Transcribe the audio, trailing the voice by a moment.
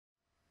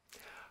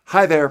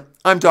Hi there,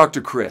 I'm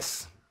Dr.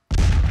 Chris.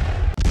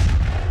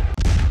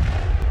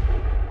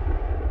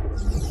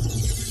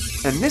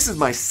 And this is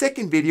my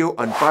second video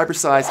on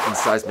Vibroseis and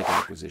seismic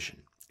acquisition.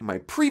 In my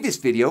previous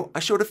video, I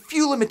showed a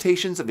few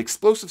limitations of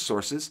explosive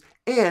sources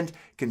and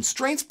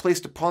constraints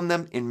placed upon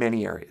them in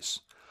many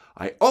areas.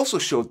 I also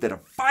showed that a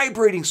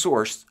vibrating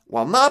source,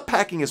 while not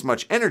packing as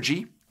much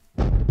energy,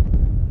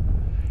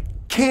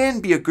 can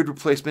be a good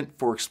replacement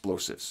for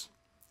explosives.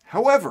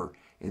 However,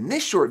 in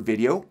this short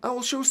video, I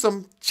will show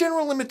some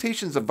general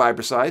limitations of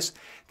Vibroseis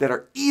that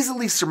are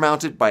easily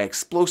surmounted by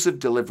explosive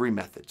delivery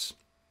methods.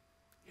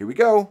 Here we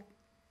go.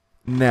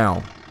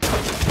 Now,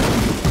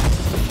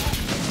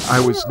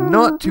 I was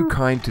not too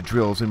kind to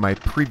drills in my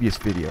previous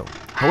video.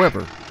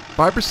 However,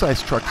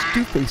 Vibroseis trucks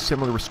do face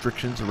similar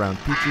restrictions around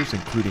features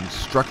including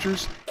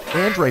structures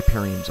and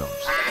riparian zones.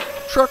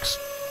 Trucks,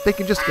 they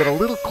can just get a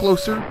little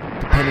closer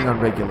depending on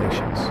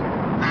regulations.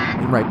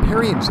 In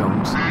riparian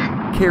zones,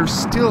 care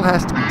still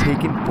has to be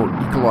taken for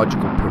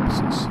ecological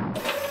purposes.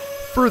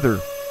 Further,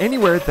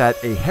 anywhere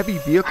that a heavy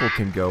vehicle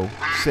can go,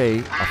 say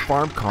a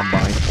farm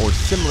combine or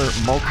similar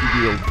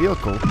multi-wheeled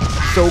vehicle,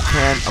 so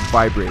can a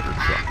vibrator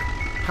truck.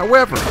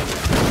 However,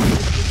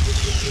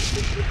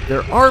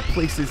 there are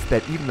places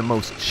that even the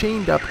most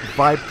chained up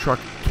vibe truck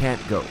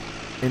can't go.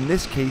 In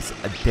this case,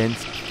 a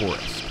dense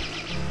forest.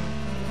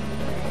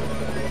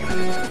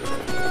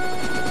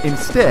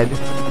 Instead,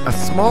 a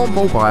small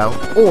mobile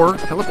or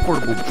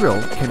heliportable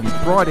drill can be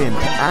brought in to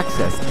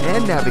access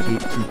and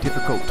navigate through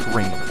difficult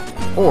terrain,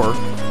 or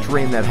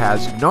terrain that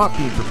has not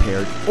been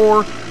prepared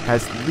or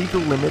has legal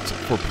limits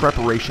for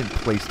preparation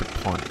placed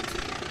upon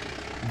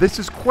it. This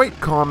is quite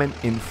common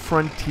in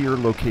frontier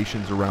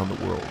locations around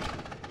the world.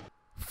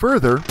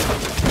 Further,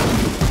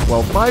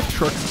 while vibe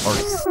trucks are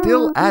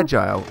still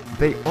agile,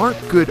 they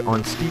aren't good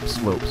on steep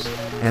slopes,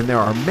 and there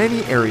are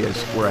many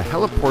areas where a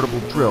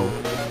heliportable drill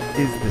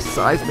is the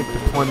seismic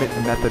deployment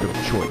method of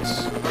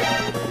choice.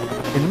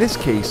 In this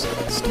case,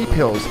 steep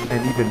hills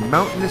and even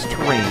mountainous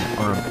terrain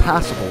are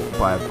impassable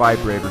by a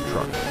vibrator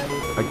truck.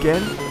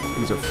 Again,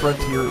 these are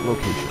frontier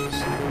locations.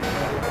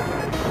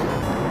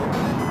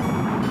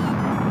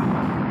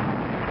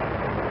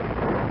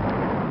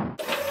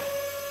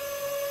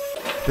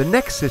 The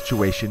next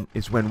situation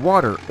is when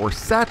water or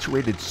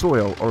saturated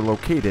soil are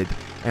located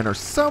and are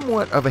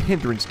somewhat of a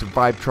hindrance to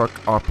vibe truck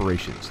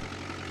operations,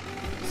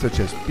 such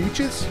as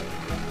beaches,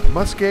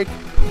 muskeg,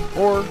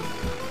 or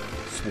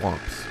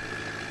swamps.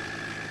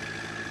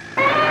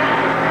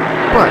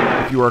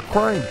 But if you are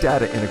acquiring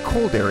data in a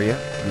cold area,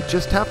 you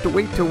just have to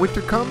wait till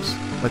winter comes,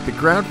 let the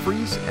ground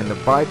freeze, and the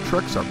vibe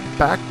trucks are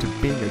back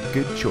to being a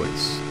good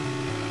choice.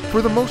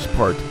 For the most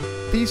part,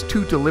 these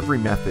two delivery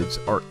methods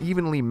are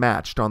evenly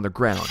matched on the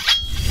ground.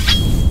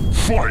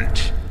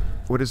 Fight!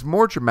 What is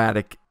more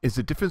dramatic is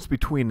the difference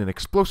between an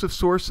explosive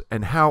source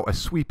and how a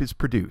sweep is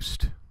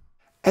produced.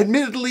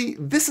 Admittedly,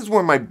 this is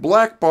where my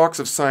black box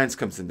of science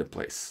comes into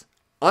place.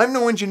 I'm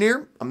no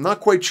engineer, I'm not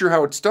quite sure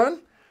how it's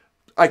done.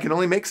 I can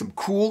only make some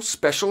cool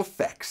special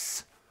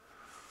effects.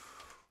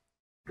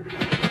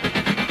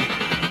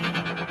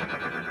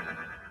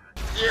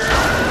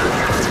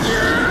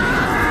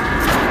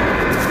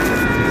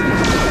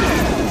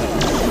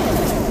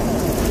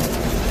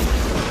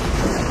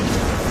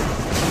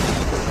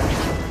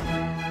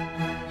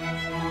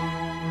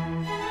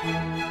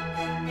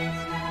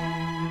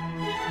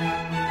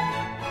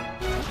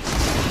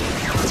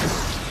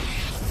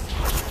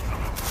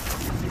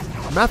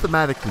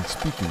 Mathematically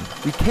speaking,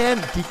 we can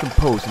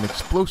decompose an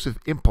explosive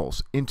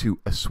impulse into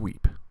a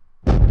sweep.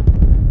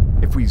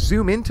 If we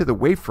zoom into the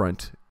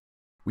wavefront,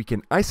 we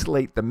can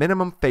isolate the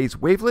minimum phase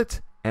wavelet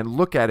and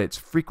look at its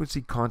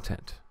frequency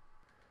content.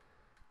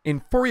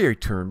 In Fourier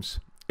terms,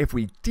 if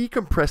we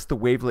decompress the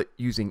wavelet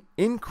using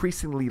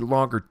increasingly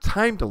longer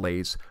time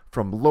delays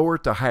from lower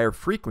to higher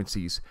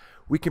frequencies,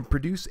 we can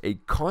produce a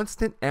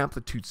constant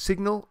amplitude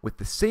signal with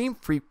the same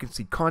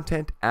frequency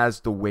content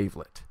as the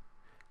wavelet.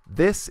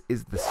 This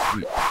is the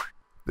sweep,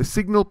 the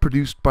signal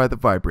produced by the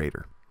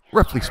vibrator,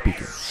 roughly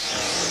speaking.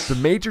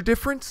 The major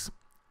difference?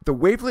 The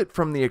wavelet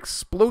from the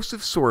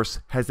explosive source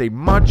has a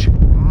much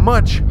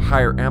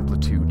higher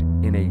amplitude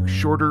in a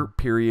shorter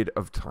period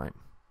of time.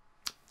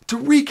 To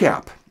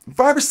recap,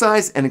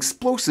 Vibroseis and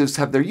explosives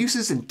have their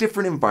uses in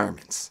different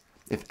environments.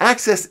 If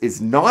access is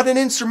not an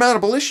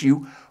insurmountable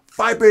issue,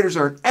 vibrators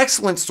are an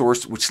excellent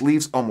source which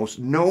leaves almost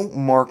no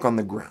mark on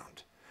the ground.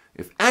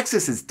 If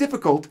access is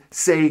difficult,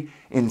 say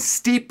in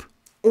steep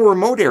or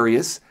remote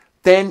areas,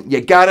 then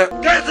you gotta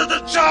get to the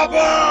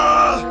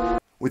chopper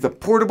with a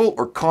portable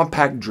or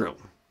compact drill.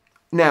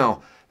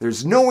 Now,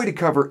 there's no way to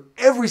cover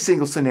every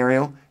single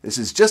scenario. This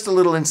is just a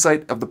little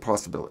insight of the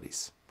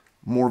possibilities.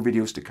 More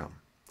videos to come.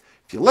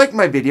 If you like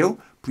my video,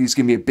 please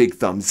give me a big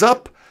thumbs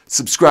up,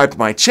 subscribe to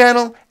my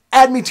channel,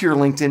 add me to your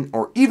LinkedIn,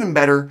 or even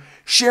better,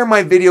 share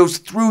my videos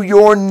through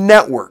your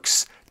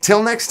networks.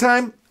 Till next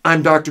time,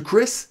 I'm Dr.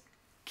 Chris.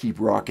 Keep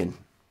rocking.